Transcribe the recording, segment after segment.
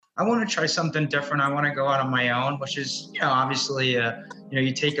I want to try something different. I want to go out on my own, which is, obviously,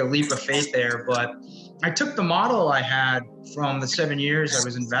 you take a leap of faith there. But I took the model I had from the 7 years I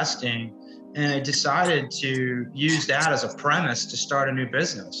was investing, and I decided to use that as a premise to start a new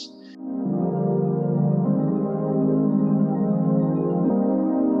business.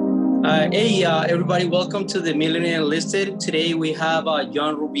 Hey, everybody, welcome to the Millionaire Unlisted. Today we have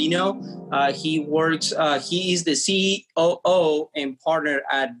John Rubino. He is the COO and partner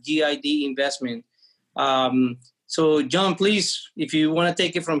at GID Investment. So, John, please, if you want to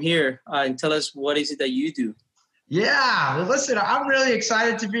take it from here and tell us what is it that you do. Yeah, well, listen, I'm really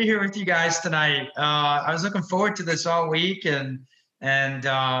excited to be here with you guys tonight. I was looking forward to this all week, and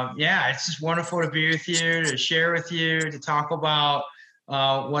yeah, it's just wonderful to be with you, to share with you, to talk about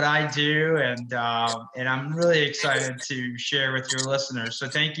what I do, and I'm really excited to share with your listeners. So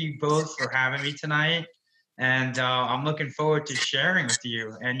thank you both for having me tonight, and I'm looking forward to sharing with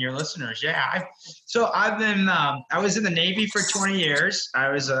you and your listeners. Yeah, I was in the Navy for 20 years. I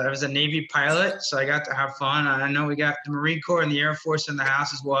was a Navy pilot, so I got to have fun. I know we got the Marine Corps and the Air Force in the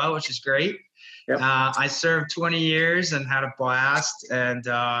house as well, which is great. Yep. I served 20 years and had a blast, and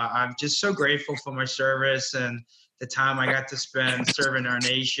I'm just so grateful for my service and the time I got to spend serving our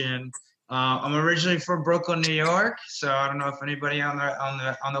nation. I'm originally from Brooklyn, New York, so I don't know if anybody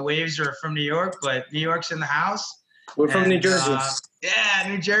on the waves are from New York, but New York's in the house. We're from New Jersey. Yeah,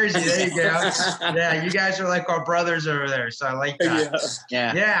 New Jersey. There you go. Yeah, you guys are like our brothers over there, so I like that.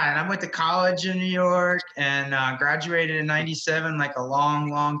 Yeah, and I went to college in New York and graduated in '97, like a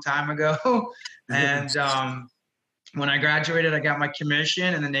long, long time ago. And when I graduated, I got my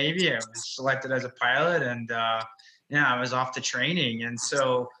commission in the Navy. I was selected as a pilot, and I was off to training. And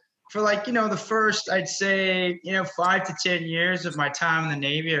so for the first, I'd say, 5 to 10 years of my time in the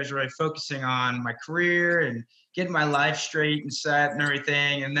Navy, I was really focusing on my career and getting my life straight and set and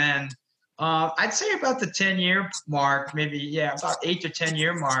everything. And then I'd say about the 10-year mark, about 8 to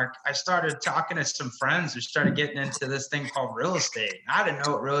 10-year mark, I started talking to some friends who started getting into this thing called real estate. I didn't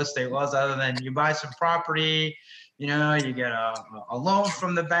know what real estate was other than you buy some property, you get a loan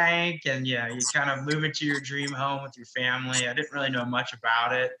from the bank, and you kind of move into your dream home with your family. I didn't really know much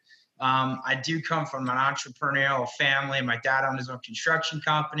about it. I do come from an entrepreneurial family. My dad owned his own construction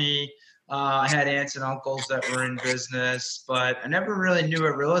company. I had aunts and uncles that were in business, but I never really knew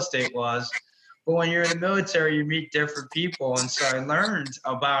what real estate was. But when you're in the military, you meet different people. And so I learned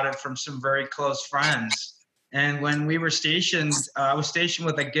about it from some very close friends. And when we were stationed, I was stationed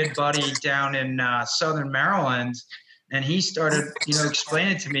with a good buddy down in Southern Maryland. And he started,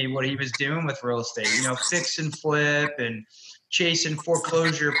 explaining to me what he was doing with real estate, fix and flip and chasing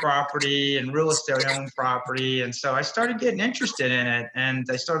foreclosure property and real estate owned property. And so I started getting interested in it, and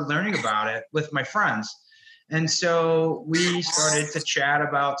I started learning about it with my friends. And so we started to chat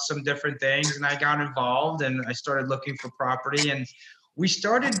about some different things, and I got involved and I started looking for property, and we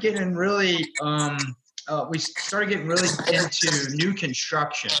started getting really into new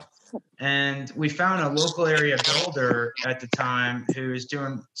construction. And we found a local area builder at the time who was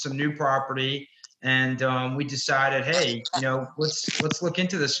doing some new property. And we decided, hey, let's look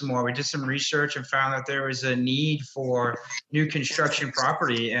into this some more. We did some research and found that there was a need for new construction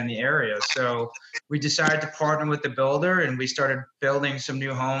property in the area. So we decided to partner with the builder, and we started building some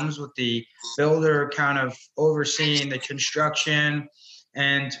new homes with the builder kind of overseeing the construction.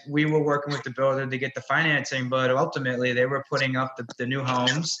 And we were working with the builder to get the financing, but ultimately they were putting up the new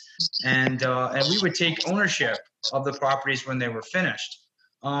homes, and we would take ownership of the properties when they were finished.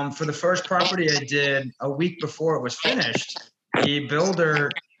 For the first property I did a week before it was finished, the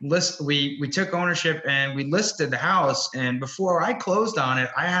builder we took ownership and we listed the house. And before I closed on it,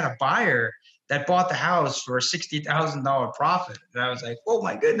 I had a buyer that bought the house for a $60,000 profit. And I was like, oh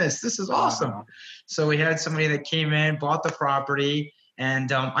my goodness, this is awesome. Wow. So we had somebody that came in, bought the property.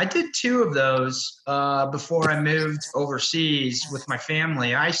 And I did 2 of those before I moved overseas with my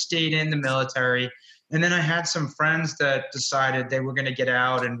family. I stayed in the military. And then I had some friends that decided they were going to get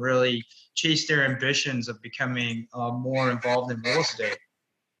out and really chase their ambitions of becoming more involved in real estate.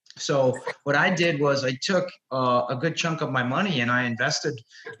 So what I did was I took a good chunk of my money and I invested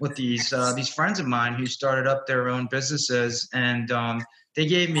with these friends of mine who started up their own businesses, and they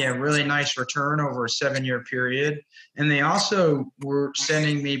gave me a really nice return over a 7-year period. And they also were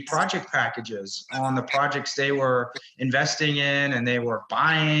sending me project packages on the projects they were investing in, and they were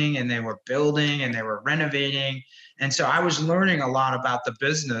buying, and they were building, and they were renovating. And so I was learning a lot about the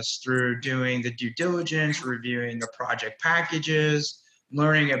business through doing the due diligence, reviewing the project packages,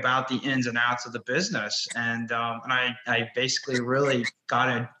 learning about the ins and outs of the business. And I basically really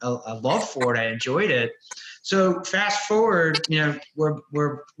got a love for it. I enjoyed it. So fast forward,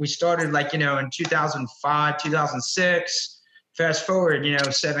 we started like, in 2005, 2006. Fast forward,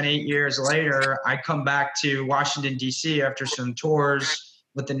 7, 8 years later, I come back to Washington, D.C. after some tours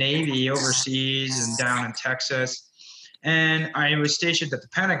with the Navy overseas and down in Texas. And I was stationed at the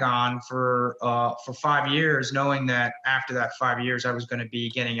Pentagon for 5 years, knowing that after that 5 years, I was going to be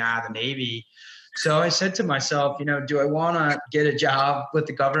getting out of the Navy. So I said to myself, do I want to get a job with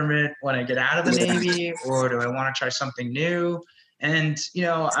the government when I get out of the Navy, or do I want to try something new? And,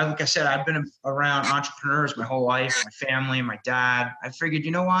 like I said, I've been around entrepreneurs my whole life, my family, my dad. I figured, you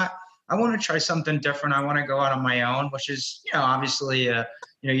know what? I want to try something different. I want to go out on my own, which is, obviously,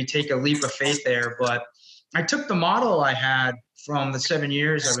 you take a leap of faith there. But I took the model I had from the 7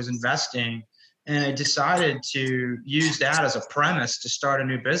 years I was investing, and I decided to use that as a premise to start a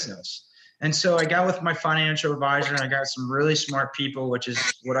new business. And so I got with my financial advisor, and I got some really smart people, which is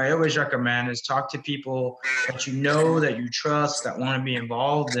what I always recommend, is talk to people that that you trust, that want to be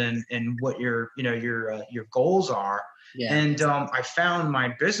involved in what your goals are. Yeah. And I found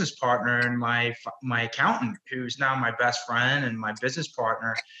my business partner and my accountant, who's now my best friend and my business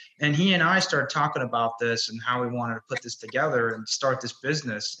partner. And he and I started talking about this and how we wanted to put this together and start this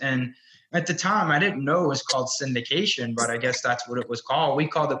business. And at the time, I didn't know it was called syndication, but I guess that's what it was called. We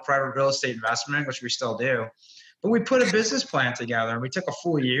called it private real estate investment, which we still do. But we put a business plan together, and we took a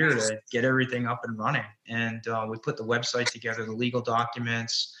full year to get everything up and running. And we put the website together, the legal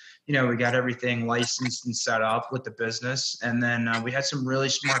documents. We got everything licensed and set up with the business. And then we had some really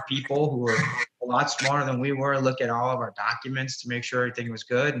smart people who were a lot smarter than we were look at all of our documents to make sure everything was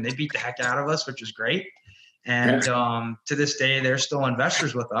good. And they beat the heck out of us, which was great. And to this day, they're still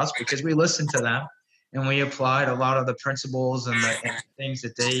investors with us because we listened to them and we applied a lot of the principles and the things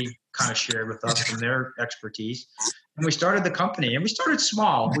that they kind of shared with us from their expertise. And we started the company, and we started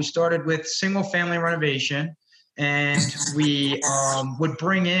small. We started with single family renovation, and we would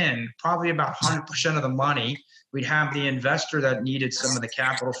bring in probably about 100% of the money. We'd have the investor that needed some of the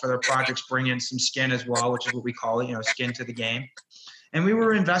capital for their projects bring in some skin as well, which is what we call it, skin to the game. And we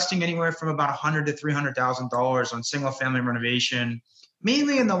were investing anywhere from about $100,000 to $300,000 on single family renovation,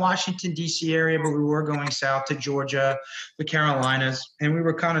 mainly in the Washington, D.C. area, but we were going south to Georgia, the Carolinas, and we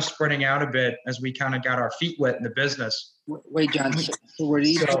were kind of spreading out a bit as we kind of got our feet wet in the business. Wait, John, so were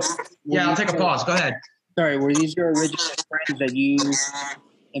these? I'll take a pause. Go ahead. Sorry, were these your original friends that you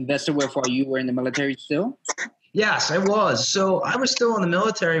invested with while you were in the military still? Yes, I was. So I was still in the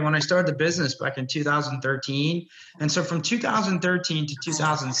military when I started the business back in 2013. And so from 2013 to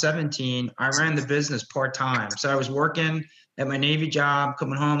 2017, I ran the business part-time. So I was working at my Navy job,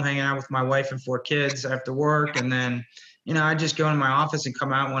 coming home, hanging out with my wife and 4 kids after work. And then, I'd just go in my office and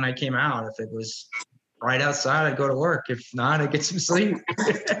come out when I came out. If it was right outside, I'd go to work. If not, I'd get some sleep.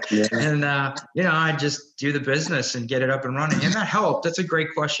 And, I'd just do the business and get it up and running. And that helped. That's a great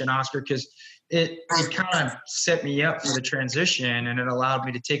question, Oscar, because it kind of set me up for the transition, and it allowed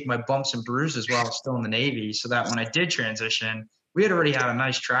me to take my bumps and bruises while I was still in the Navy, so that when I did transition, we had already had a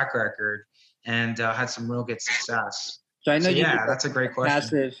nice track record and had some real good success. So I know that's a great question.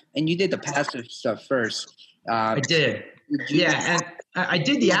 Passive, and you did the passive stuff first. I did. And I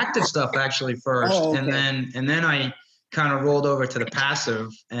did the active stuff actually first, and then I kind of rolled over to the passive,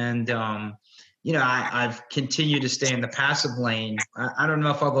 and I've continued to stay in the passive lane. I don't know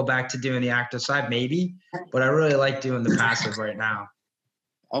if I'll go back to doing the active side, maybe, but I really like doing the passive right now.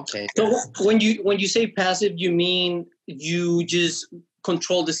 Okay. So when you say passive, you mean you just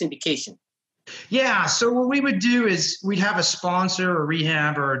control the syndication? Yeah. So what we would do is we'd have a sponsor, a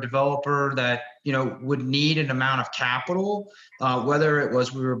rehab, or a developer that would need an amount of capital, whether it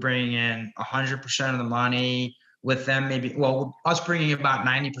was we were bringing in 100% of the money. With them, us bringing about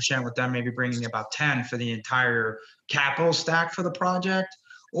 90% with them, maybe bringing about 10 for the entire capital stack for the project,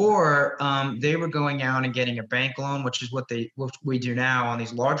 or they were going out and getting a bank loan, which is what we do now on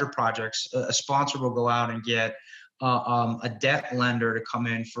these larger projects. A sponsor will go out and get a debt lender to come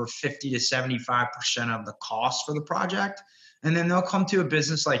in for 50 to 75% of the cost for the project, and then they'll come to a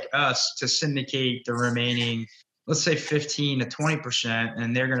business like us to syndicate the remaining, let's say 15 to 20%,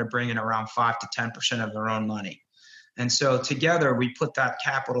 and they're going to bring in around 5 to 10% of their own money. And so together we put that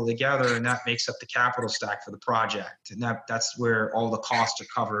capital together, and that makes up the capital stack for the project. And that's where all the costs are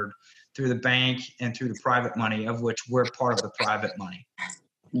covered through the bank and through the private money, of which we're part of the private money.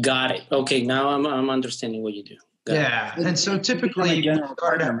 Got it. Okay, now I'm understanding what you do. And so typically,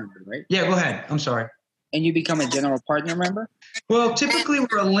 right? Yeah, go ahead. I'm sorry. And you become a general partner member? Well, typically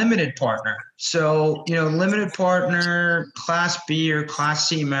we're a limited partner. So, limited partner, Class B or Class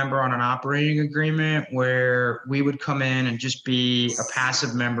C member on an operating agreement where we would come in and just be a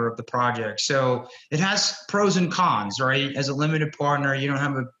passive member of the project. So it has pros and cons, right? As a limited partner, you don't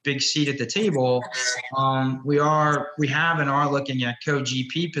have a big seat at the table. We have and are looking at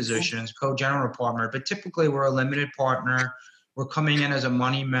co-GP positions, co-general partner, but typically we're a limited partner. We're coming in as a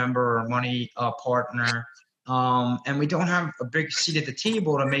money member or money partner. And we don't have a big seat at the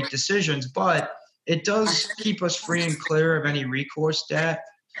table to make decisions, but it does keep us free and clear of any recourse debt.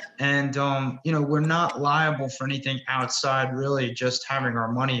 And, we're not liable for anything outside really just having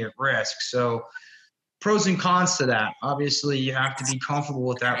our money at risk. So pros and cons to that. Obviously, you have to be comfortable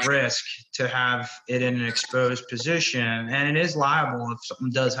with that risk to have it in an exposed position. And it is liable if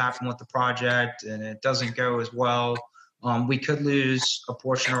something does happen with the project and it doesn't go as well. We could lose a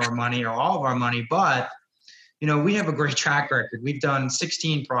portion of our money or all of our money, but we have a great track record. We've done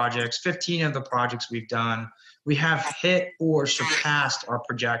 16 projects, 15 of the projects we've done. We have hit or surpassed our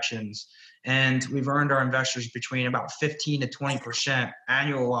projections, and we've earned our investors between about 15 to 20%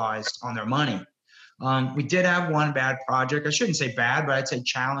 annualized on their money. We did have one bad project. I shouldn't say bad, but I'd say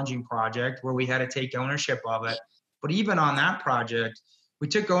challenging project where we had to take ownership of it. But even on that project, we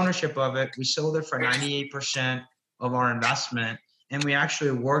took ownership of it. We sold it for 98% of our investment, and we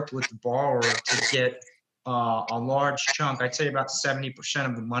actually worked with the borrower to get a large chunk, I'd say about 70%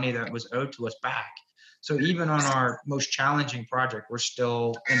 of the money that was owed to us back. So even on our most challenging project, we're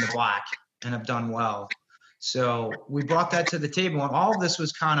still in the black and have done well. So we brought that to the table, and all of this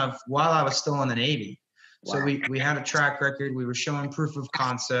was kind of while I was still in the Navy. Wow. So we had a track record. We were showing proof of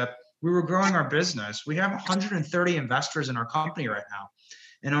concept. We were growing our business. We have 130 investors in our company right now.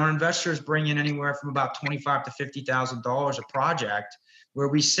 And our investors bring in anywhere from about $25,000 to $50,000 a project, where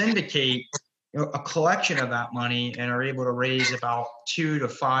we syndicate a collection of that money and are able to raise about $2 to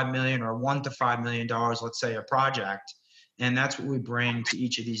 $5 million or $1 to $5 million, let's say, a project. And that's what we bring to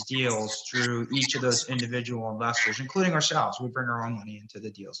each of these deals through each of those individual investors, including ourselves. We bring our own money into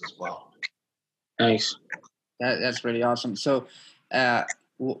the deals as well. Nice. That's really awesome. So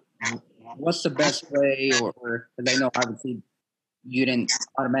what's the best way, or because I know obviously you didn't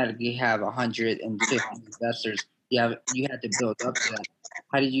automatically have 150 investors. You had to build up to that.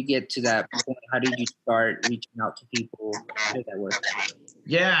 How did you get to that point? How did you start reaching out to people? How did that work?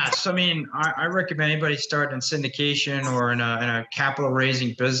 Yeah, so I recommend anybody starting in syndication or in a capital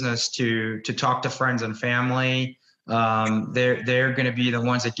raising business to talk to friends and family. They're going to be the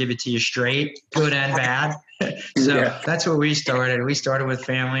ones that give it to you straight, good and bad. So that's where we started. We started with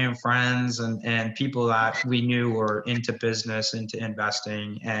family and friends and people that we knew were into business, into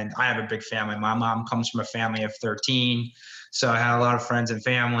investing. And I have a big family. My mom comes from a family of 13. So I had a lot of friends and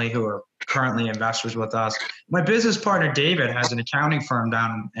family who are currently investors with us. My business partner, David, has an accounting firm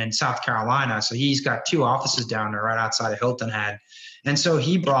down in South Carolina. So he's got 2 offices down there right outside of Hilton Head. And so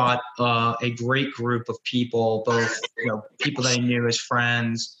he brought a great group of people, both people that he knew as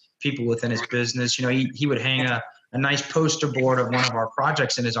friends, people within his business. He would hang a nice poster board of one of our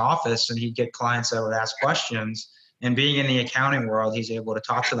projects in his office, and he'd get clients that would ask questions. And being in the accounting world, he's able to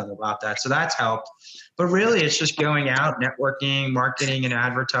talk to them about that. So that's helped. But really, it's just going out, networking, marketing, and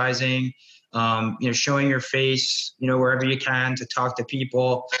advertising. Showing your face, wherever you can to talk to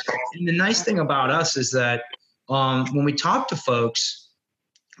people. And the nice thing about us is that when we talk to folks,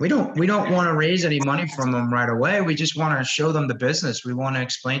 we don't want to raise any money from them right away. We just want to show them the business. We want to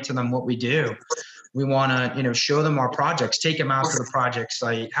explain to them what we do. We want to, show them our projects, take them out to the project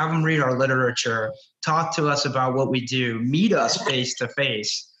site, have them read our literature, talk to us about what we do, meet us face to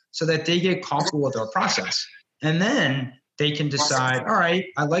face so that they get comfortable with our process. And then they can decide, all right,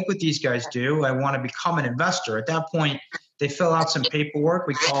 I like what these guys do. I want to become an investor. At that point, they fill out some paperwork.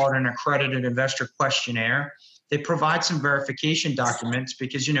 We call it an accredited investor questionnaire. They provide some verification documents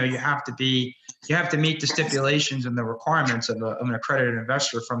because, you have to meet the stipulations and the requirements of an accredited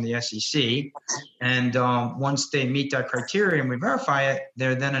investor from the SEC. And once they meet that criteria and we verify it,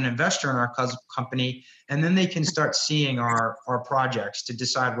 they're then an investor in our company. And then they can start seeing our projects to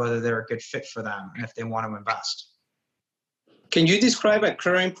decide whether they're a good fit for them and if they want to invest. Can you describe a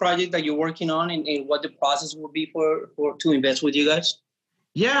current project that you're working on and what the process will be to invest with you guys?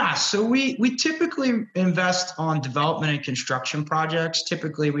 Yeah, so we typically invest on development and construction projects.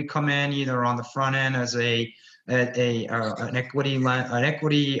 Typically, we come in either on the front end as an equity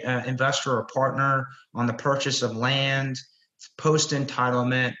investor or partner on the purchase of land, post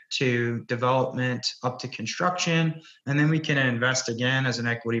entitlement to development up to construction, and then we can invest again as an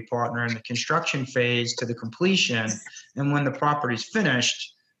equity partner in the construction phase to the completion. And when the property's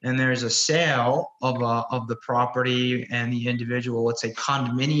finished, and there's a sale of the property and the individual, let's say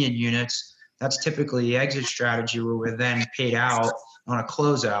condominium units, that's typically the exit strategy where we're then paid out on a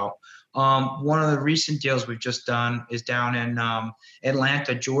closeout. One of the recent deals we've just done is down in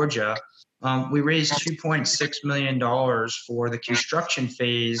Atlanta, Georgia. We raised $2.6 million for the construction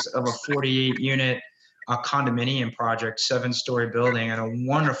phase of a 48-unit condominium project, 7-story building in a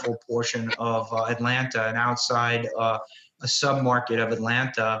wonderful portion of Atlanta and outside a sub-market of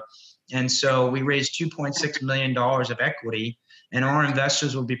Atlanta. And so we raised $2.6 million of equity, and our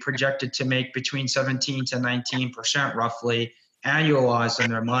investors will be projected to make between 17 to 19% roughly annualized on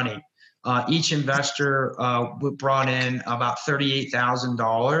their money. Each investor brought in about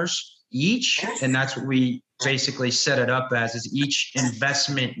 $38,000 each, and that's what we basically set it up as, is each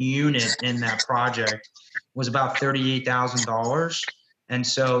investment unit in that project was about $38,000. And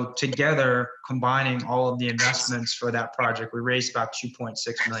so together, combining all of the investments for that project, we raised about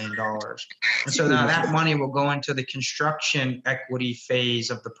 $2.6 million. And so now that money will go into the construction equity phase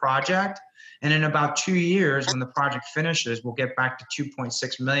of the project. And in about 2 years, when the project finishes, we'll get back to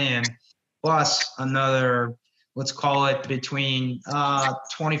 2.6 million plus another, let's call it between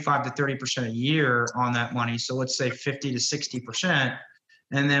 25 to 30% a year on that money. So let's say 50 to 60%.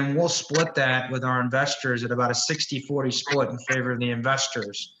 And then we'll split that with our investors at about a 60-40 split in favor of the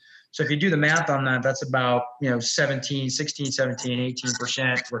investors. So if you do the math on that, that's about 16, 17,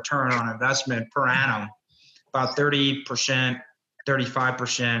 18% return on investment per annum, about 30%,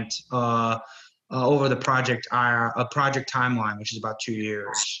 35% over the project timeline, which is about 2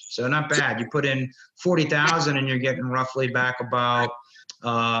 years. So not bad. You put in 40,000 and you're getting roughly back about,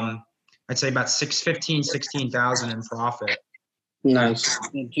 I'd say about 16,000 in profit. Nice.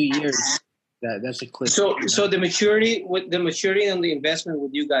 In 2 years, that's a quick. So the maturity on the investment with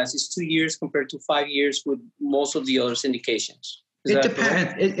you guys is 2 years compared to 5 years with most of the other syndications. It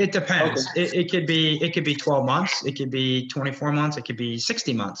depends. It depends. Okay. It could be 12 months. It could be 24 months. It could be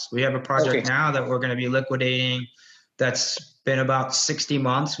 60 months. We have a project now that we're going to be liquidating. That's been about 60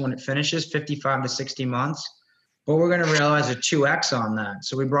 months when it finishes, 55 to 60 months. But we're going to realize a 2x on that.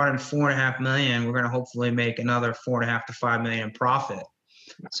 So we brought in $4.5 million. We're going to hopefully make another $4.5 to $5 million in profit.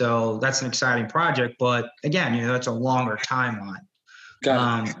 So that's an exciting project. But again, that's a longer timeline.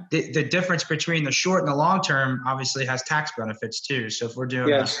 The difference between the short and the long term obviously has tax benefits too. So if we're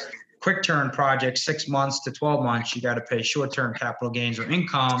doing a quick turn project, 6 months to 12 months, you got to pay short term capital gains or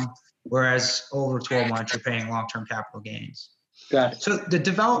income, whereas over 12 months you're paying long term capital gains. Got it. So the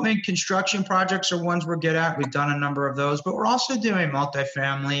development construction projects are ones we're good at. We've done a number of those, but we're also doing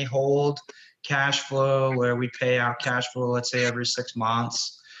multifamily hold cash flow where we pay out cash flow, let's say every 6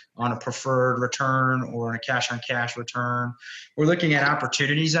 months on a preferred return or a cash on cash return. We're looking at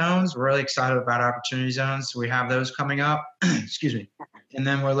opportunity zones. We're really excited about opportunity zones. So we have those coming up, excuse me. And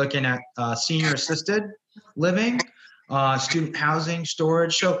then we're looking at senior assisted living, student housing,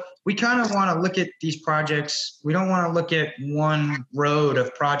 storage. So we kind of want to look at these projects. We don't want to look at one road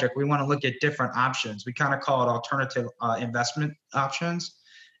of project. We want to look at different options. We kind of call it alternative investment options.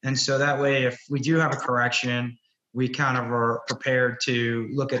 And so that way, if we do have a correction, we kind of are prepared to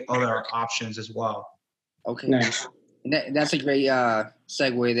look at other options as well. Okay. Nice. That's a great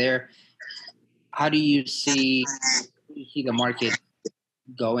segue there. How do you see the market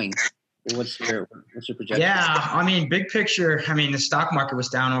going? What's your projection? Yeah, I mean, big picture. I mean, the stock market was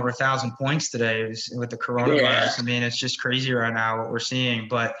down over 1,000 points today with the coronavirus. Yeah. I mean, it's just crazy right now what we're seeing.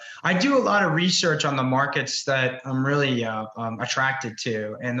 But I do a lot of research on the markets that I'm really attracted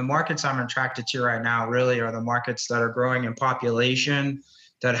to, and the markets I'm attracted to right now really are the markets that are growing in population,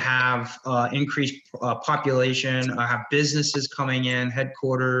 that have increased population, have businesses coming in,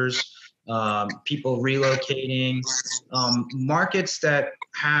 headquarters, people relocating, markets that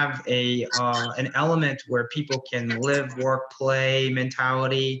have an element where people can live, work, play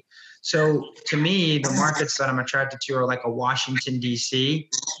mentality. So to me, the markets that I'm attracted to are like a Washington, D.C.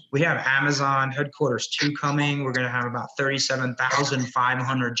 We have Amazon headquarters 2 coming. We're going to have about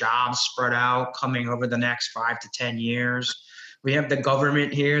 37,500 jobs spread out coming over the next 5 to 10 years. We have the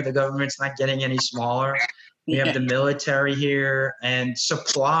government here. The government's not getting any smaller. We have the military here, and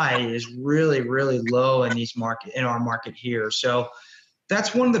supply is really, really low in our market here. So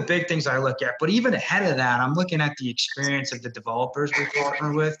that's one of the big things I look at. But even ahead of that, I'm looking at the experience of the developers we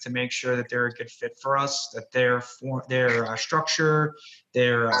partner with to make sure that they're a good fit for us, that their structure,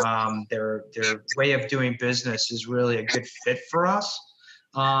 their way of doing business is really a good fit for us.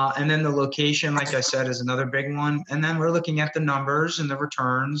 And then the location, like I said, is another big one. And then we're looking at the numbers and the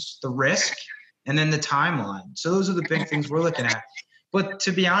returns, the risk, and then the timeline. So those are the big things we're looking at. But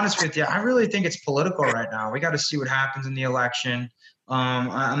to be honest with you, I really think it's political right now. We got to see what happens in the election.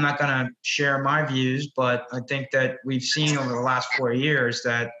 I'm not going to share my views, but I think that we've seen over the last 4 years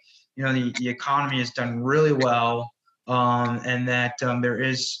that, you know, the economy has done really well, and that there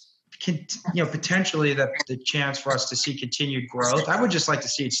is, you know, potentially the chance for us to see continued growth. I would just like to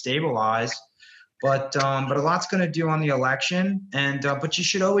see it stabilize. But a lot's going to do on the election, and but you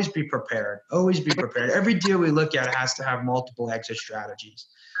should always be prepared. Always be prepared. Every deal we look at has to have multiple exit strategies.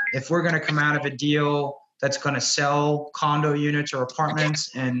 If we're going to come out of a deal that's going to sell condo units or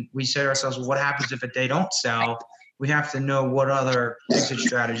apartments, and we say to ourselves, well, what happens if they don't sell? We have to know what other exit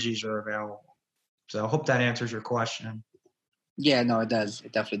strategies are available. So I hope that answers your question. Yeah, no, it does.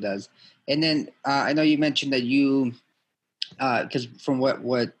 It definitely does. And then I know you mentioned that you, because from what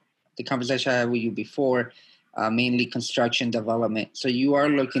the conversation I had with you before, mainly construction development. So you are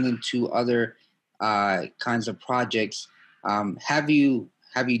looking into other kinds of projects. Have you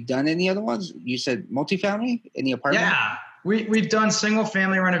done any other ones? You said multifamily, any apartment? Yeah, we've done single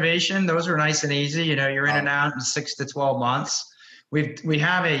family renovation. Those are nice and easy. You know, you're in and out in 6 to 12 months. We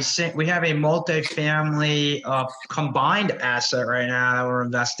have a multifamily combined asset right now that we're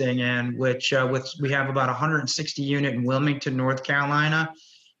investing in, which we have about 160 unit in Wilmington, North Carolina,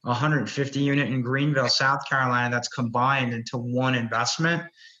 150 unit in Greenville, South Carolina. That's combined into one investment.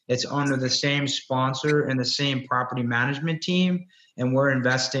 It's under the same sponsor and the same property management team, and we're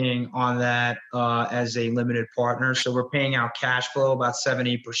investing on that as a limited partner. So we're paying out cash flow about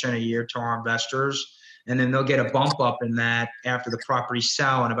 70% a year to our investors, and then they'll get a bump up in that after the property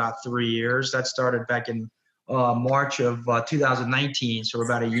sell in about 3 years. That started back in March of 2019, so we're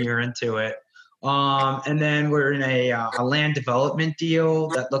about a year into it. And then we're in a land development deal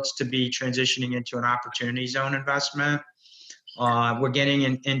that looks to be transitioning into an opportunity zone investment. We're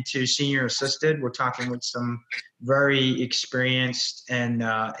getting into senior assisted. We're talking with some very experienced and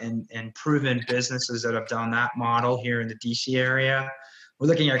proven businesses that have done that model here in the DC area. We're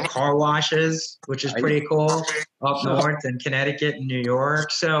looking at car washes, which is pretty cool, up north in Connecticut and New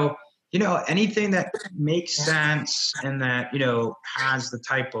York. So, you know, anything that makes sense and that, you know, has the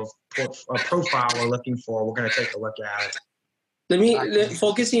type of profile we're looking for, we're going to take a look at it.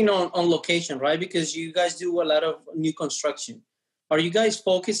 Focusing on location, right? Because you guys do a lot of new construction. Are you guys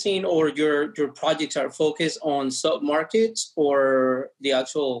focusing, or your projects are focused on sub-markets or the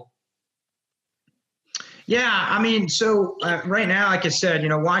actual? Yeah, I mean, so right now, like I said, you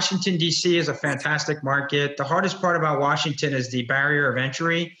know, Washington, D.C. is a fantastic market. The hardest part about Washington is the barrier of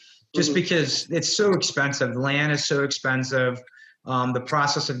entry, just because it's so expensive. Land is so expensive. The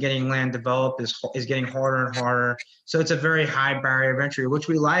process of getting land developed is getting harder and harder. So it's a very high barrier of entry, which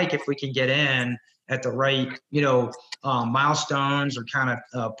we like if we can get in at the right, you know, milestones or kind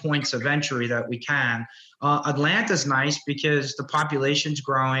of points of entry that we can. Atlanta's nice because the population's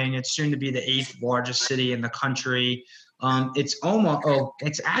growing. It's soon to be the 8th largest city in the country.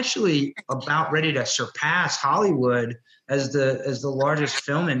 It's actually about ready to surpass Hollywood as the largest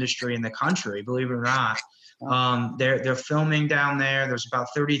film industry in the country, believe it or not. They're filming down there. There's about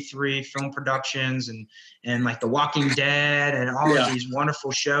 33 film productions and like The Walking Dead and all of these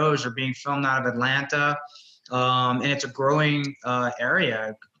wonderful shows are being filmed out of Atlanta. And it's a growing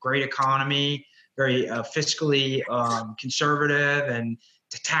area, great economy, very fiscally conservative, and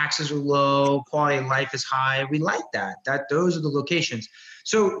the taxes are low, quality of life is high. We like that. Those are the locations.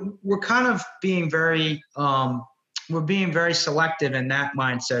 So we're kind of being very selective in that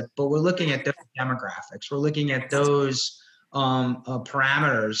mindset, but we're looking at those demographics. We're looking at those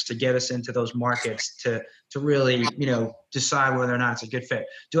parameters to get us into those markets to really, you know, decide whether or not it's a good fit.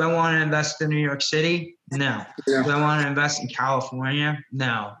 Do I want to invest in New York City? No. Yeah. Do I want to invest in California?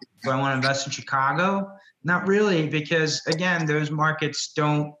 No. Do I want to invest in Chicago? Not really, because again, those markets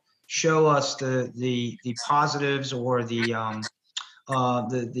don't show us the positives or the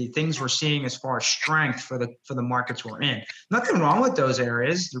things we're seeing as far as strength for the markets we're in. Nothing wrong with those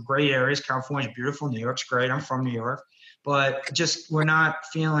areas. They're great areas. California's beautiful. New York's great. I'm from New York. But just we're not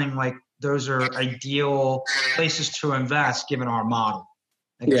feeling like those are ideal places to invest given our model.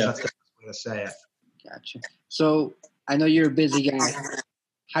 I guess that's the best way to say it. Gotcha. So I know you're a busy guy.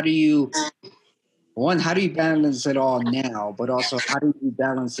 How do you balance it all now, but also how do you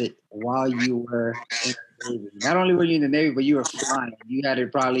balance it while you were in the Navy? Not only were you in the Navy, but you were flying. You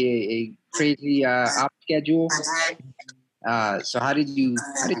had probably a crazy op schedule. So how did you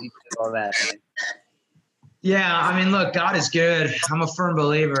do all that? Yeah, I mean, look, God is good. I'm a firm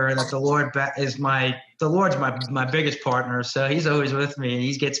believer that the Lord's my biggest partner. So he's always with me and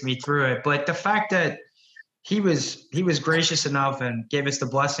he gets me through it. But the fact that he was gracious enough and gave us the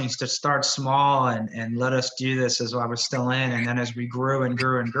blessings to start small and let us do this as I was still in. And then as we grew and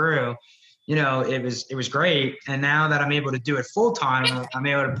grew and grew, it was great. And now that I'm able to do it full time, I'm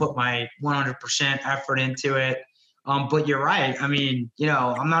able to put my 100% effort into it. But you're right. I mean,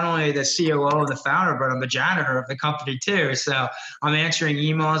 I'm not only the COO and the founder, but I'm the janitor of the company too. So I'm answering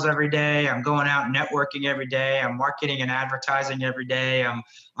emails every day. I'm going out networking every day. I'm marketing and advertising every day. I'm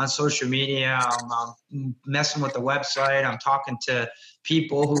on social media. I'm messing with the website. I'm talking to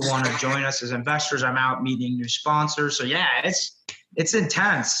people who want to join us as investors. I'm out meeting new sponsors. So yeah, it's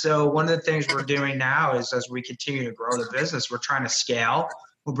intense. So one of the things we're doing now is, as we continue to grow the business, we're trying to scale.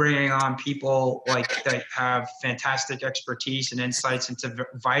 We're bringing on people that have fantastic expertise and insights into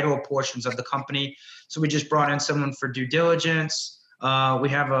vital portions of the company. So we just brought in someone for due diligence. We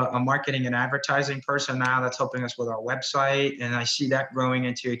have a marketing and advertising person now that's helping us with our website. And I see that growing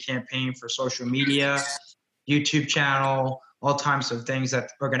into a campaign for social media, YouTube channel, all types of things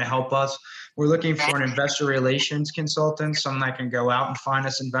that are going to help us. We're looking for an investor relations consultant, someone that can go out and find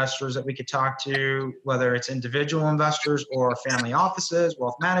us investors that we could talk to, whether it's individual investors or family offices,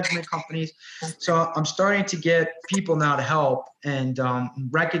 wealth management companies. So I'm starting to get people now to help, and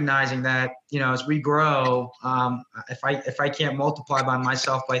recognizing that, as we grow, if I can't multiply by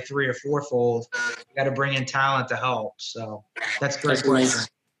myself by 3 or 4-fold, I got to bring in talent to help. So that's a great question.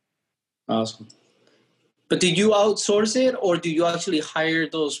 Awesome. But did you outsource it, or do you actually hire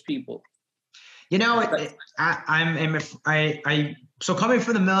those people? So coming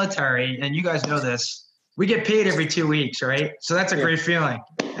from the military, and you guys know this, we get paid every 2 weeks, right? So that's a great feeling.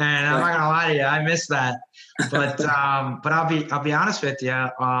 And I'm not gonna lie to you, I miss that. But I'll be honest with you.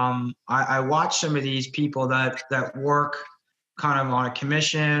 I watch some of these people that work kind of on a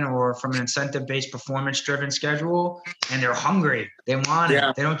commission or from an incentive-based performance-driven schedule, and they're hungry. They want it.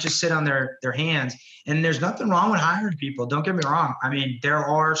 They don't just sit on their hands. And there's nothing wrong with hiring people. Don't get me wrong. I mean, there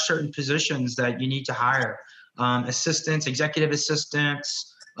are certain positions that you need to hire. Assistants, executive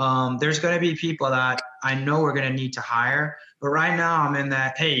assistants. There's going to be people that I know we're going to need to hire. But right now I'm in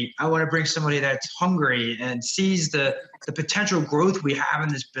that, hey, I want to bring somebody that's hungry and sees the potential growth we have in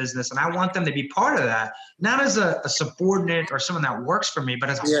this business. And I want them to be part of that, not as a subordinate or someone that works for me,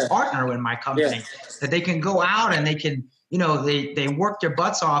 but as a partner in my company, that they can go out and they can, they work their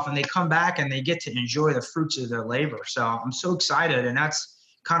butts off and they come back and they get to enjoy the fruits of their labor. So I'm so excited, and that's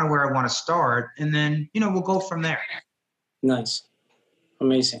kind of where I want to start. And then, we'll go from there. Nice.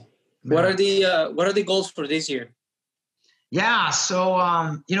 Amazing. Yeah. What are the goals for this year? Yeah. So,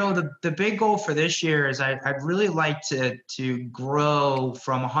 the big goal for this year is I'd really like to grow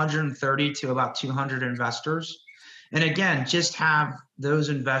from 130 to about 200 investors. And again, just have those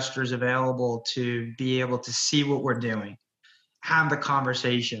investors available to be able to see what we're doing, have the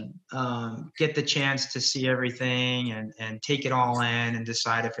conversation, get the chance to see everything and take it all in and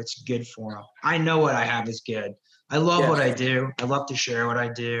decide if it's good for them. I know what I have is good. I love what I do. I love to share what I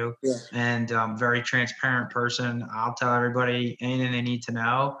do. And I'm a very transparent person. I'll tell everybody anything they need to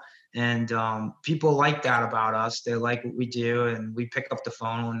know. And people like that about us. They like what we do, and we pick up the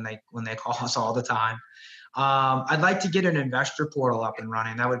phone when they call us all the time. I'd like to get an investor portal up and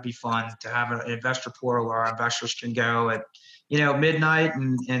running. That would be fun to have an investor portal where our investors can go at midnight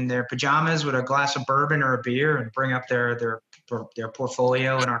in their pajamas with a glass of bourbon or a beer and bring up their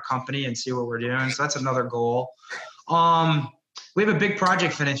portfolio in our company and see what we're doing. So that's another goal. We have a big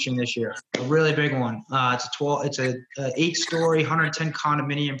project finishing this year, a really big one. It's a 8-story, 110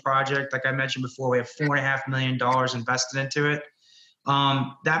 condominium project. Like I mentioned before, we have $4.5 million invested into it.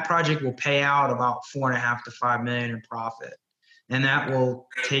 That project will pay out about $4.5 to $5 million in profit, and that will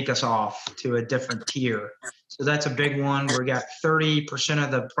take us off to a different tier. So that's a big one. We got 30%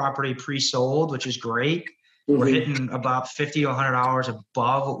 of the property pre-sold, which is great. Mm-hmm. We're hitting about $50 to $100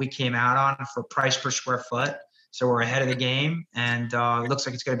 above what we came out on for price per square foot. So we're ahead of the game, and it looks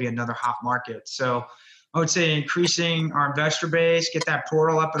like it's going to be another hot market. So I would say increasing our investor base, get that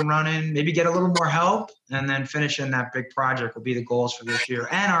portal up and running, maybe get a little more help, and then finishing that big project will be the goals for this year.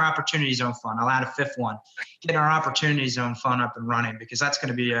 And our Opportunity Zone Fund. I'll add a 5th one, getting our Opportunity Zone Fund up and running, because that's going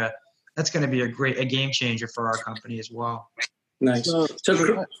to be a game changer for our company as well. Nice. So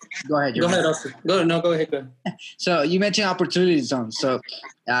go ahead. Go ahead, Austin. Go ahead. So you mentioned Opportunity Zone. So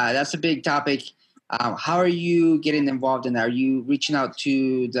that's a big topic. How are you getting involved in that? Are you reaching out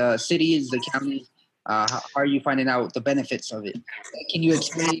to the cities, the counties? How are you finding out the benefits of it? Can you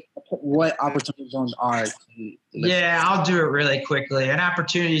explain what opportunity zones are? Yeah, I'll do it really quickly. An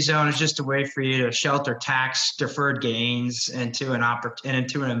opportunity zone is just a way for you to shelter tax deferred gains into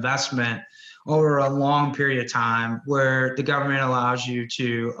an investment over a long period of time, where the government allows you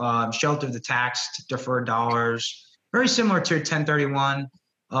to shelter the tax deferred dollars, very similar to a 1031.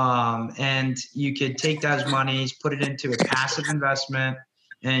 And you could take those monies, put it into a passive investment,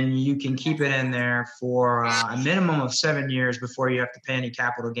 and you can keep it in there for a minimum of 7 years before you have to pay any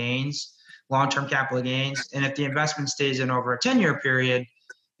capital gains, long-term capital gains. And if the investment stays in over a 10-year period,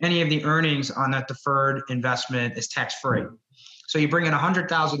 any of the earnings on that deferred investment is tax-free. So you bring in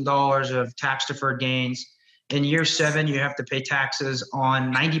 $100,000 of tax-deferred gains. In year 7, you have to pay taxes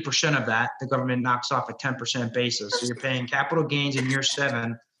on 90% of that. The government knocks off a 10% basis. So you're paying capital gains in year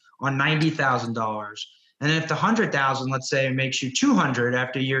 7 on $90,000. And then if the 100,000, let's say, makes you 200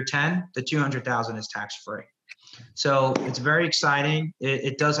 after year 10, the 200,000 is tax-free. So it's very exciting.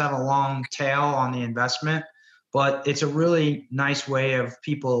 It does have a long tail on the investment, but it's a really nice way of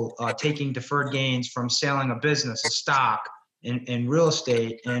people taking deferred gains from selling a business, a stock, in real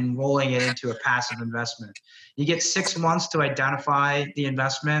estate, and rolling it into a passive investment. You get 6 months to identify the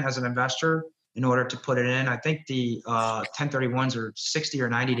investment as an investor in order to put it in. I think the 1031s are 60 or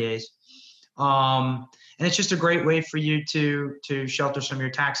 90 days. And it's just a great way for you to shelter some of your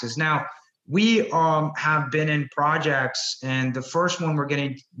taxes. Now, we have been in projects, and the first one we're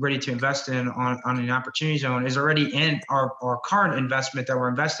getting ready to invest in on an opportunity zone is already in our current investment that we're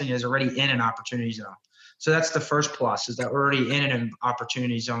investing in is already in an opportunity zone. So that's the first plus, is that we're already in an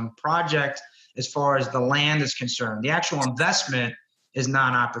opportunity zone project as far as the land is concerned. The actual investment is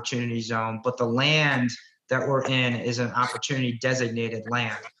not an opportunity zone, but the land that we're in is an opportunity designated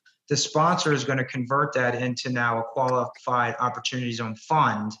land. The sponsor is going to convert that into now a qualified opportunity zone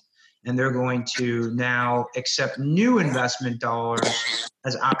fund, and they're going to now accept new investment dollars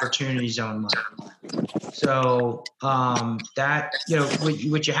as opportunity zone money. So that, you know,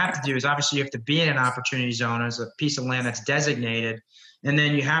 what you have to do is obviously you have to be in an opportunity zone as a piece of land that's designated, and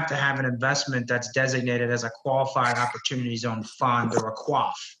then you have to have an investment that's designated as a qualified opportunity zone fund, or a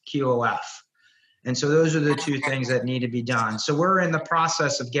QOF, QOF. And so those are the two things that need to be done. So we're in the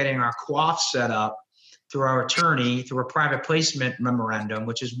process of getting our QOF set up through our attorney, through a private placement memorandum,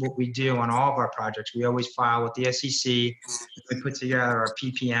 which is what we do on all of our projects. We always file with the SEC. We put together our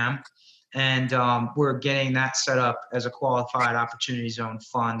PPM, and we're getting that set up as a qualified opportunity zone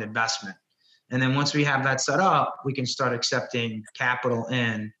fund investment. And then once we have that set up, we can start accepting capital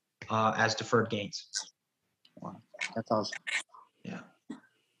in as deferred gains. Wow, that's awesome. Yeah.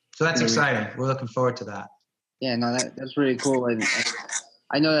 So that's exciting. We're looking forward to that. Yeah, no, that's really cool. And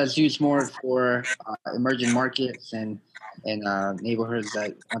I know that's used more for emerging markets and neighborhoods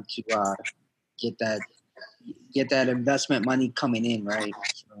that want to get that investment money coming in, right?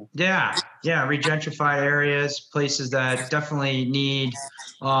 So. Yeah, regentrified areas, places that definitely need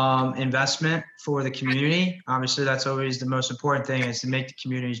investment for the community. Obviously, that's always the most important thing, is to make the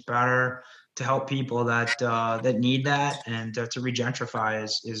communities better, to help people that that need that, and to regentrify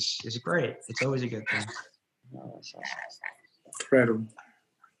is great. It's always a good thing. Incredible.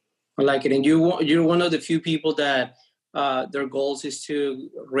 I like it. And you're one of the few people that their goals is to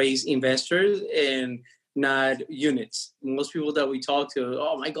raise investors and not units. Most people that we talk to,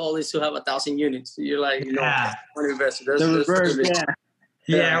 oh, my goal is to have 1,000 units. You're like, you know, one investor.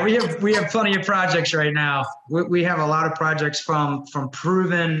 Yeah, we have plenty of projects right now. We have a lot of projects from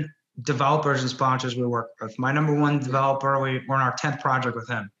proven developers and sponsors we work with. My number one developer, we're in our 10th project with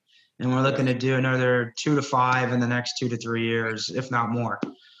him, and we're looking to do another 2 to 5 in the next 2 to 3 years, if not more.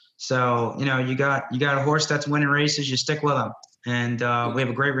 So, you know, you got a horse that's winning races, you stick with them. And we have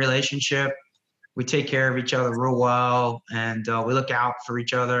a great relationship. We take care of each other real well, and we look out for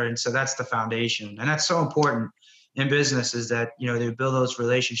each other. And so that's the foundation. And that's so important in business, is that, you know, they build those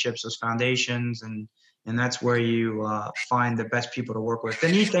relationships, those foundations, and that's where you find the best people to work with. The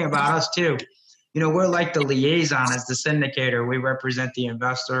neat thing about us too, you know, we're like the liaison as the syndicator. We represent the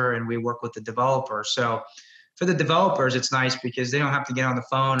investor and we work with the developer. So for the developers, it's nice because they don't have to get on the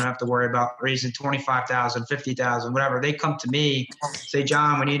phone and have to worry about raising 25,000, 50,000, whatever. They come to me, say,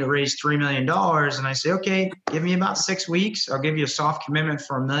 John, we need to raise $3 million. And I say, okay, give me about 6 weeks. I'll give you a soft commitment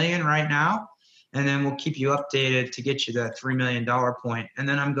for $1 million right now. And then we'll keep you updated to get you that $3 million point. And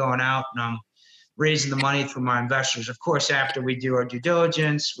then I'm going out and I'm raising the money for my investors. Of course, after we do our due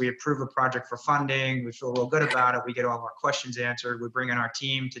diligence, we approve a project for funding. We feel real good about it. We get all of our questions answered. We bring in our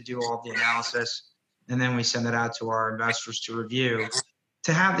team to do all of the analysis. And then we send it out to our investors to review,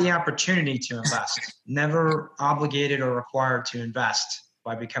 to have the opportunity to invest. Never obligated or required to invest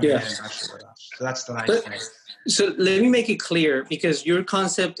by becoming an investor with us. So that's the nice thing. So let me make it clear, because your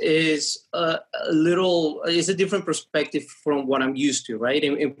concept is a different perspective from what I'm used to, right?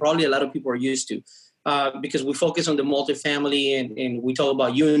 And probably a lot of people are used to, because we focus on the multifamily and we talk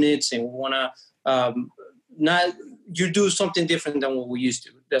about units, and we want to you do something different than what we used to.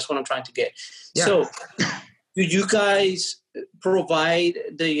 That's what I'm trying to get. Yeah. So do you guys provide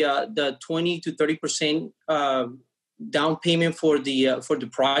the 20 to 30% down payment for the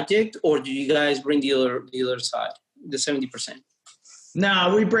project, or do you guys bring the other side, the 70%?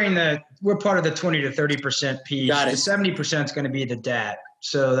 No, we're part of the 20 to 30% piece. Got it. The 70% is going to be the debt.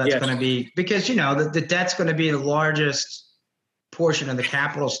 So that's going to be, because, the debt's going to be the largest portion of the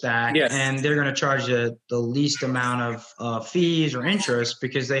capital stack, and they're going to charge the least amount of fees or interest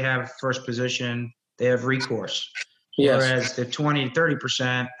because they have first position, they have recourse. Whereas the 20 to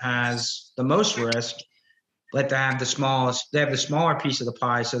 30% has the most risk, but they have the smaller piece of the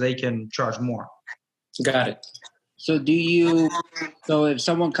pie, so they can charge more. Got it. So so if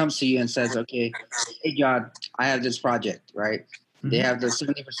someone comes to you and says, okay, hey John, I have this project, right? Mm-hmm. They have the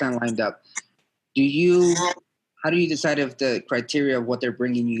 70% lined up. How do you decide if the criteria of what they're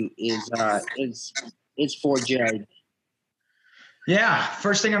bringing you is for JRD? Yeah,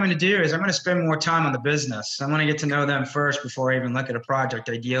 first thing I'm going to do is I'm going to spend more time on the business. I want to get to know them first before I even look at a project.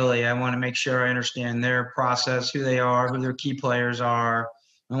 Ideally, I want to make sure I understand their process, who they are, who their key players are.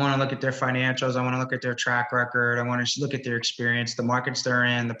 I want to look at their financials. I want to look at their track record. I want to look at their experience, the markets they're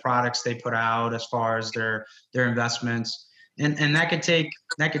in, the products they put out as far as their investments. And that could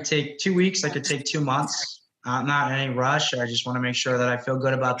take 2 weeks. That could take 2 months. I'm not in any rush. I just want to make sure that I feel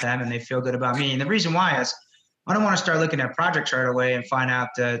good about them and they feel good about me. And the reason why is I don't want to start looking at projects right away and find out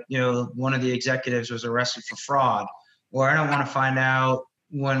that, one of the executives was arrested for fraud. Or I don't want to find out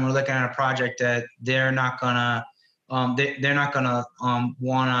when we're looking at a project that they're not going to want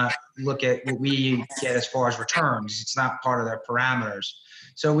to look at what we get as far as returns. It's not part of their parameters.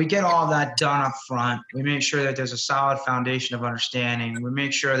 So we get all that done up front. We make sure that there's a solid foundation of understanding. We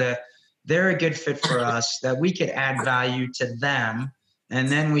make sure that they're a good fit for us, that we could add value to them, and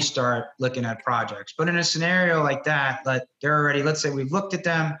then we start looking at projects. But in a scenario like that, let's say we've looked at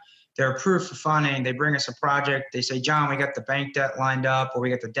them, they're approved for funding, they bring us a project, they say, John, we got the bank debt lined up, or we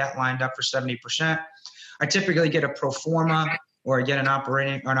got the debt lined up for 70%. I typically get a pro forma, or I get an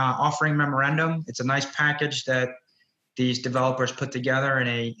offering memorandum. It's a nice package that these developers put together in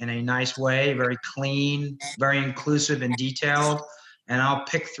a nice way, very clean, very inclusive and detailed. And I'll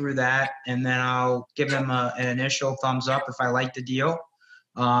pick through that, and then I'll give them an initial thumbs up if I like the deal.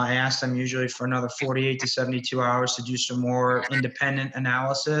 I ask them usually for another 48 to 72 hours to do some more independent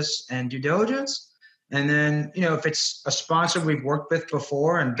analysis and due diligence. And then, if it's a sponsor we've worked with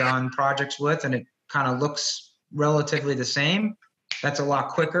before and done projects with, and it kind of looks relatively the same, that's a lot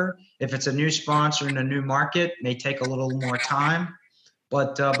quicker. If it's a new sponsor in a new market, it may take a little more time.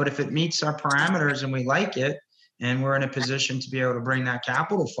 But if it meets our parameters and we like it, and we're in a position to be able to bring that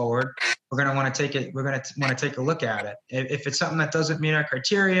capital forward, we're going to want to take it. We're going to want to take a look at it. If it's something that doesn't meet our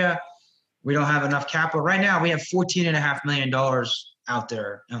criteria, we don't have enough capital. Right now, we have $14.5 million out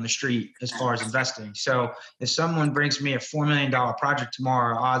there on the street as far as investing. So if someone brings me a $4 million project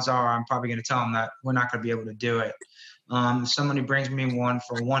tomorrow, odds are I'm probably going to tell them that we're not going to be able to do it. If somebody brings me one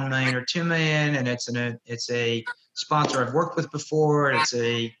for $1 million or $2 million, and it's a sponsor I've worked with before, it's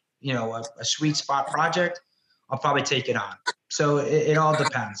a sweet spot project, I'll probably take it on. So it all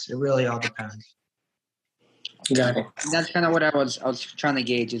depends. It really all depends. Got it. That's kind of what I was trying to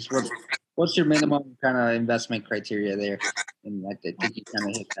gauge is what's your minimum kind of investment criteria there, and I think you kind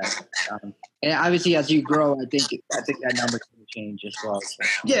of hit that. And obviously, as you grow, I think that number can change as well. So.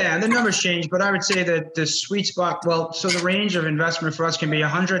 Yeah, the numbers change, but I would say that the sweet spot. Well, so the range of investment for us can be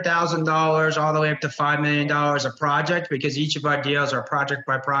 $100,000 all the way up to $5 million a project, because each of our deals are project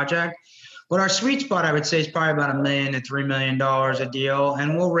by project. But our sweet spot, I would say, is probably about $1 million to $3 million a deal,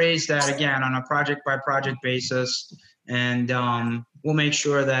 and we'll raise that again on a project by project basis. And we'll make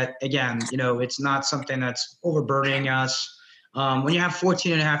sure that, again, it's not something that's overburdening us. When you have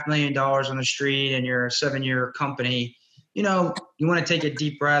 $14.5 million on the street and you're a 7-year company, you want to take a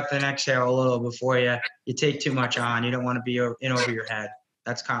deep breath and exhale a little before you take too much on. You don't want to be in over your head.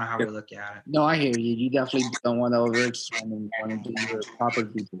 That's kind of how we look at it. No, I hear you. You definitely don't want to overextend and want to do your proper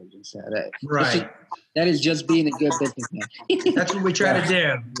due diligence. Right. That is just being a good businessman. That's what we try to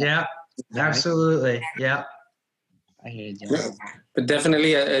do. Yeah, absolutely. Yeah. I hear you. Yeah. But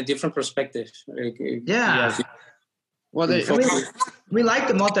definitely a different perspective. Yeah. Well, we like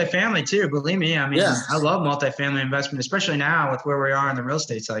the multifamily too. Believe me. I mean, I love multifamily investment, especially now with where we are in the real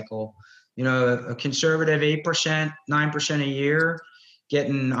estate cycle. A conservative 8%, 9% a year,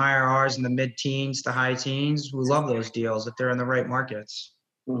 getting IRRs in the mid-teens to high teens. We love those deals if they're in the right markets.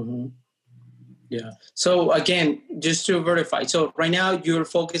 Mm-hmm. Yeah. So again, just to verify, so right now you're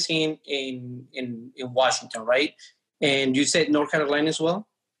focusing in Washington, right? And you said North Carolina as well?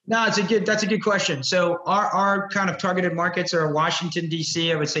 No, that's a good question. So our kind of targeted markets are Washington,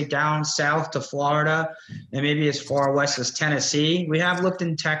 D.C., I would say down south to Florida, and maybe as far west as Tennessee. We have looked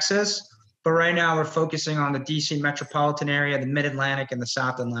in Texas, But right now we're focusing on the DC metropolitan area, the Mid-Atlantic, and the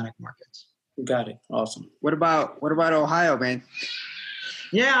South Atlantic markets. Got it. Awesome. What about Ohio, man?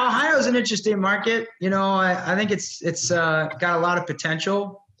 Yeah, Ohio is an interesting market. You know, I think it's got a lot of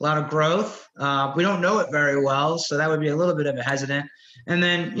potential, a lot of growth. We don't know it very well, so that would be a little bit of a hesitant. And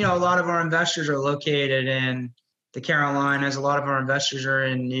then, you know, a lot of our investors are located in the Carolinas. A lot of our investors are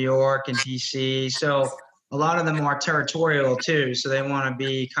in New York and DC. So a lot of them are territorial too. So they want to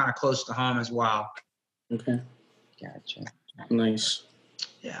be kind of close to home as well. Okay. Gotcha. Nice.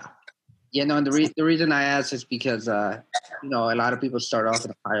 Yeah. Yeah, no, and the reason I asked is because you know, a lot of people start off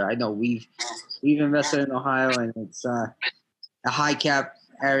in Ohio. I know we've invested in Ohio, and it's a high cap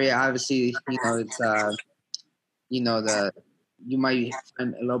area. Obviously, you know, it's you know, you might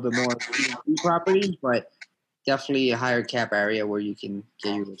find a little bit more properties, but definitely a higher cap area where you can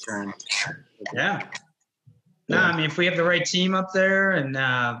get your return. Yeah. No, I mean, if we have the right team up there and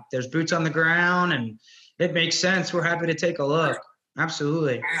there's boots on the ground and it makes sense, we're happy to take a look.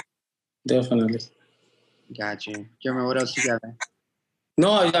 Absolutely. Definitely. Got you. Jeremy, what else you got, man?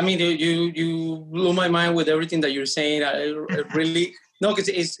 No, I mean, you blew my mind with everything that you're saying. I really, no, because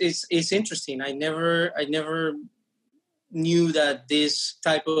it's interesting. I never knew that this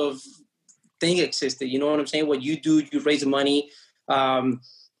type of thing existed. You know what I'm saying? What you do, you raise the money. And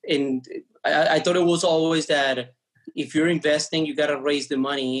I thought it was always that if you're investing, you got to raise the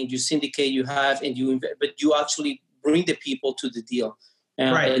money and you syndicate, you have, and you invest, but you actually bring the people to the deal.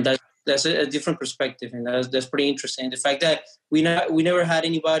 Right. And that's a different perspective, and that's pretty interesting. The fact that we never had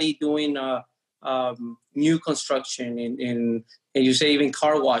anybody doing new construction and you say even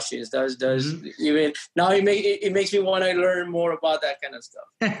car washes does even now it makes me want to learn more about that kind of stuff.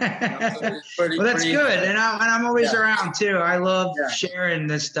 Well, that's good, and I'm always around too. I love sharing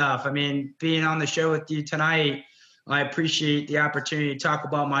this stuff. I mean, being on the show with you tonight, I appreciate the opportunity to talk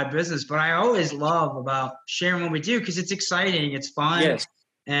about my business, but I always love about sharing what we do because it's exciting, it's fun. Yes.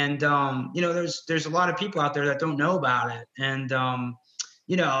 And, you know, there's a lot of people out there that don't know about it. And,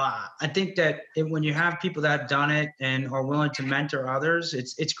 you know, I think that when you have people that have done it and are willing to mentor others,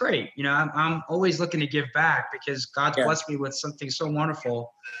 it's great. You know, I'm always looking to give back because God's blessed me with something so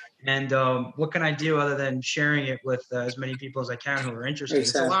wonderful. And what can I do other than sharing it with as many people as I can who are interested?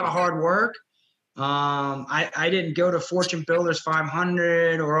 Exactly. It's a lot of hard work. I didn't go to Fortune Builders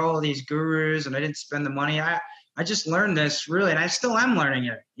 500 or all of these gurus, and I didn't spend the money. I just learned this really, and I still am learning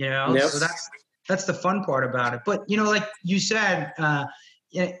it, you know, so that's the fun part about it. But, you know, like you said,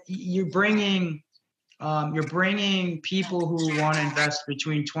 you're bringing people who want to invest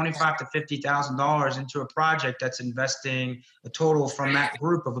between $25,000 to $50,000 into a project that's investing a total from that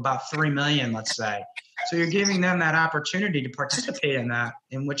group of about $3 million, let's say. So you're giving them that opportunity to participate in that,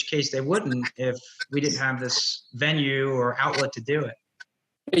 in which case they wouldn't if we didn't have this venue or outlet to do it.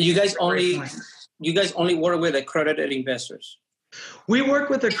 You guys only work with accredited investors? We work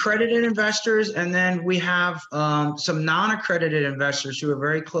with accredited investors, and then we have some non-accredited investors who are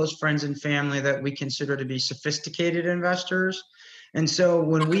very close friends and family that we consider to be sophisticated investors. And so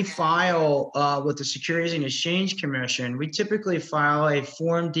when we file with the Securities and Exchange Commission, we typically file a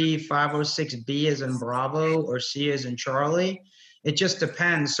Form D 506B as in Bravo or C as in Charlie. It just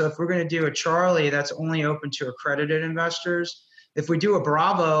depends. So if we're going to do a Charlie, that's only open to accredited investors. If we do a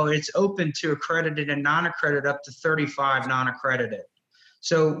Bravo, it's open to accredited and non-accredited up to 35 non-accredited.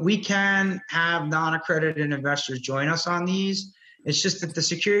 So we can have non-accredited investors join us on these. It's just that the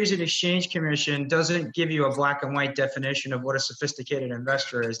Securities and Exchange Commission doesn't give you a black and white definition of what a sophisticated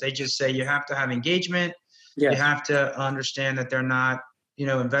investor is. They just say you have to have engagement. You have to understand that they're not, you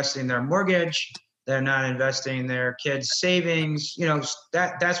know, investing their mortgage. They're not investing their kids' savings. You know,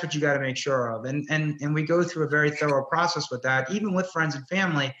 that's what you got to make sure of. And we go through a very thorough process with that, even with friends and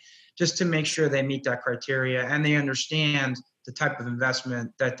family, just to make sure they meet that criteria and they understand the type of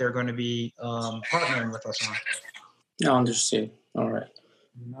investment that they're going to be partnering with us on. I understand. All right.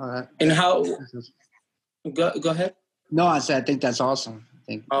 And how? Go ahead. No, I think that's awesome. I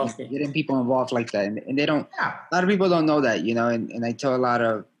think getting people involved like that, and they don't. A lot of people don't know that, you know. And I tell a lot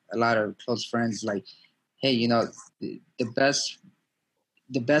of close friends, like, hey, you know, the best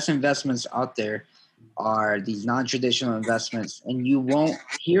investments out there are these non-traditional investments, and you won't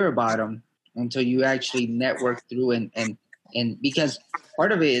hear about them until you actually network through and because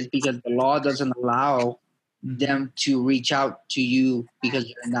part of it is because the law doesn't allow them to reach out to you because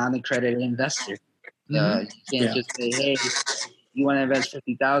you're a non-accredited investor. You can't just say, hey, you want to invest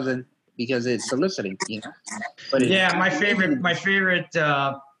 $50,000 because it's soliciting, you know. But my favorite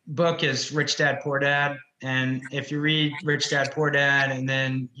book is Rich Dad Poor Dad, and if you read Rich Dad Poor Dad and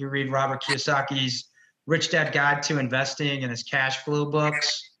then you read Robert Kiyosaki's Rich Dad Guide to Investing and his cash flow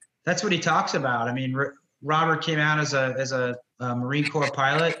books, That's what he talks about. I mean, Robert came out as a Marine Corps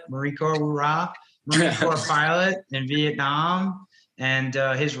pilot, Marine Corps pilot in Vietnam, and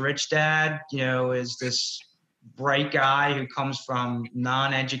his rich dad, is this bright guy who comes from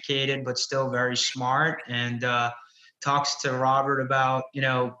non-educated but still very smart, and talks to Robert about,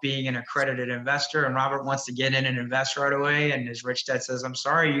 being an accredited investor, and Robert wants to get in and invest right away, and his rich dad says, "I'm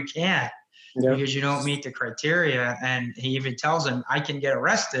sorry, you can't, because you don't meet the criteria." And he even tells him, "I can get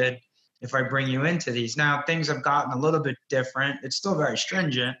arrested if I bring you into these." Now, things have gotten a little bit different. It's still very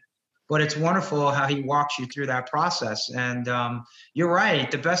stringent, but it's wonderful how he walks you through that process. And you're right.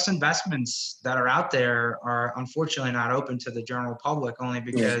 The best investments that are out there are unfortunately not open to the general public, only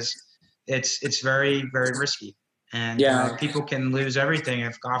because it's very, very risky. And people can lose everything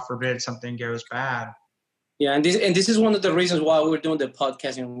if, God forbid, something goes bad. Yeah, and this is one of the reasons why we're doing the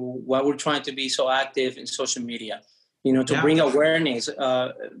podcast and why we're trying to be so active in social media, to bring awareness,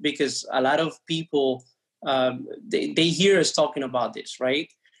 because a lot of people, they hear us talking about this, right?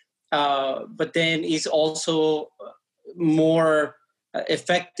 But then it's also more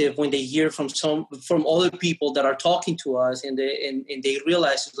effective when they hear from other people that are talking to us, and they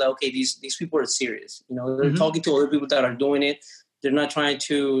realize it's like, okay, these people are serious. They're talking to other people that are doing it. They're not trying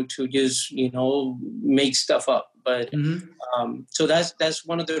to just make stuff up. But so that's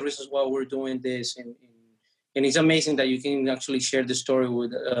one of the reasons why we're doing this, and it's amazing that you can actually share the story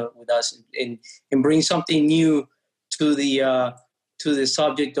with us and bring something new to the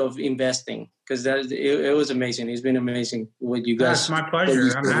subject of investing, because it was amazing. It's been amazing with you guys. That's my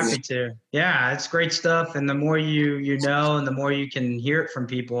pleasure. I'm happy to. Yeah, it's great stuff. And the more you know, and the more you can hear it from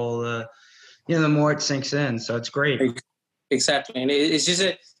people, the more it sinks in. So it's great. Exactly. And it's just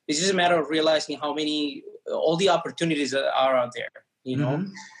a matter of realizing all the opportunities that are out there,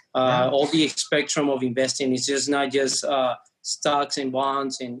 all the spectrum of investing. It's just not just stocks and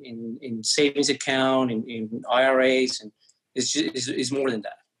bonds and in savings account and in IRAs, and it's more than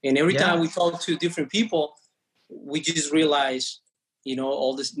that. And every time we talk to different people, we just realize,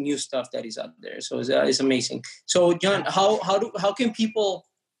 all this new stuff that is out there. So it's amazing. So John, how can people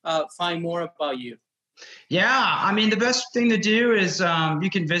find more about you? Yeah, I mean, the best thing to do is you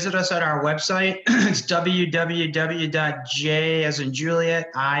can visit us at our website. It's www.J as in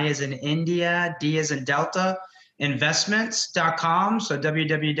Juliet, I as in India, D as in Delta, investments.com. So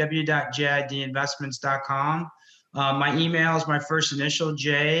www.jidinvestments.com. My email is my first initial,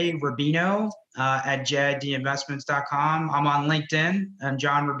 J Rubino at jidinvestments.com. I'm on LinkedIn. I'm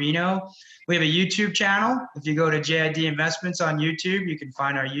John Rubino. We have a YouTube channel. If you go to JID Investments on YouTube, you can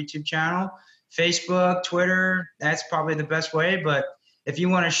find our YouTube channel. Facebook, Twitter, that's probably the best way. But if you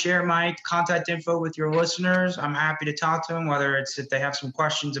want to share my contact info with your listeners, I'm happy to talk to them, whether it's if they have some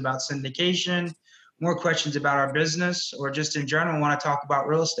questions about syndication, more questions about our business, or just in general want to talk about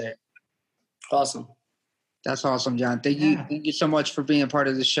real estate. Awesome. That's awesome, John. Thank you so much for being a part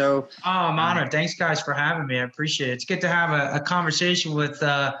of the show. Oh, I'm honored. Thanks, guys, for having me. I appreciate it. It's good to have a conversation with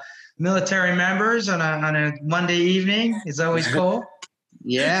military members on a Monday evening. It's always cool.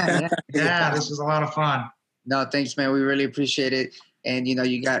 Yeah. This was a lot of fun. No, thanks, man. We really appreciate it. And you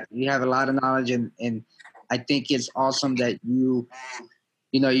have a lot of knowledge, and I think it's awesome that you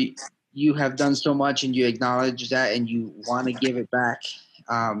have done so much, and you acknowledge that, and you want to give it back,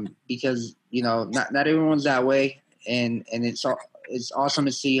 because not everyone's that way, and it's awesome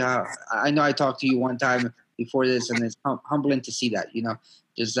to see how. I know I talked to you one time before this, and it's humbling to see that,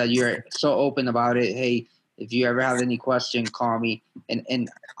 just that you're so open about it. Hey, if you ever have any question, call me. And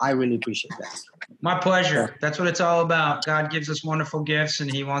I really appreciate that. My pleasure. That's what it's all about. God gives us wonderful gifts,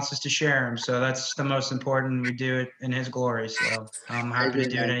 and he wants us to share them. So that's the most important. We do it in his glory. So I'm happy to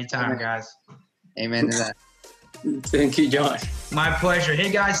do it anytime, guys. Amen to that. Thank you, John. My pleasure.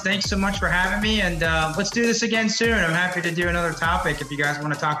 Hey, guys, thanks so much for having me. And let's do this again soon. I'm happy to do another topic. If you guys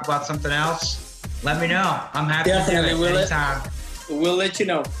want to talk about something else, let me know. I'm happy to do it anytime. We'll let you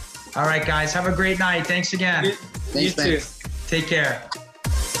know. All right, guys. Have a great night. Thanks again. You too. Take care.